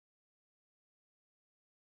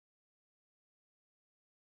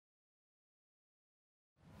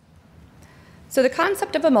So the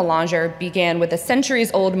concept of a melanger began with a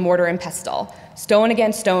centuries-old mortar and pestle, stone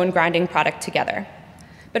against stone grinding product together.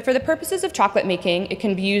 But for the purposes of chocolate making, it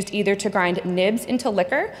can be used either to grind nibs into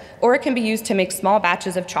liquor, or it can be used to make small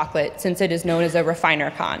batches of chocolate, since it is known as a refiner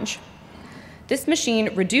conch. This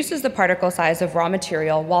machine reduces the particle size of raw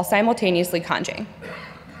material while simultaneously conching.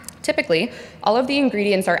 Typically, all of the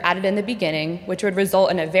ingredients are added in the beginning, which would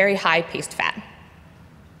result in a very high paste fat.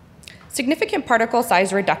 Significant particle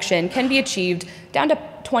size reduction can be achieved down to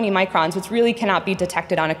 20 microns, which really cannot be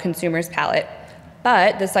detected on a consumer's palate,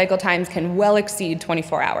 but the cycle times can well exceed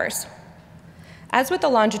 24 hours. As with the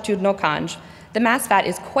longitudinal conch, the mass fat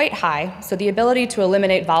is quite high, so the ability to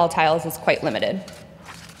eliminate volatiles is quite limited.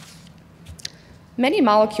 Many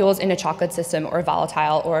molecules in a chocolate system are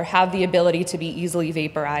volatile or have the ability to be easily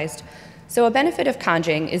vaporized, so a benefit of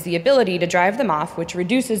conching is the ability to drive them off, which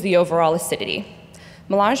reduces the overall acidity.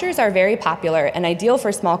 Melangers are very popular and ideal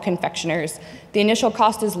for small confectioners. The initial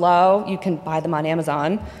cost is low, you can buy them on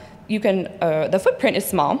Amazon. The footprint is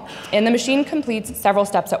small, and the machine completes several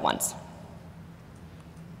steps at once.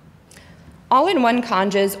 All-in-one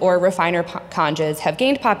conches or refiner conches have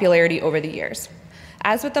gained popularity over the years.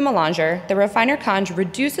 As with the melanger, the refiner conch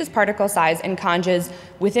reduces particle size and conches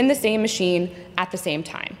within the same machine at the same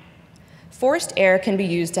time. Forced air can be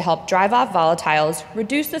used to help drive off volatiles,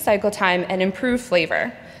 reduce the cycle time, and improve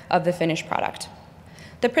flavor of the finished product.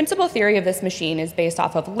 The principal theory of this machine is based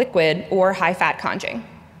off of liquid or high-fat conching.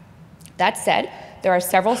 That said, there are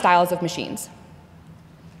several styles of machines.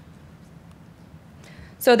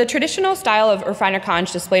 So the traditional style of refiner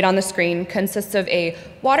conch displayed on the screen consists of a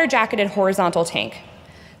water-jacketed horizontal tank.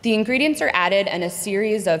 The ingredients are added and a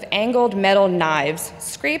series of angled metal knives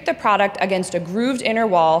scrape the product against a grooved inner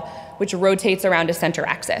wall which rotates around a center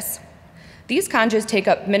axis. These conches take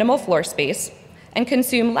up minimal floor space and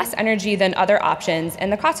consume less energy than other options,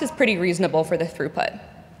 and the cost is pretty reasonable for the throughput.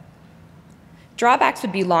 Drawbacks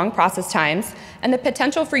would be long process times and the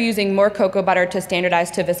potential for using more cocoa butter to standardize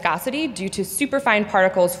to viscosity due to superfine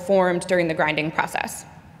particles formed during the grinding process.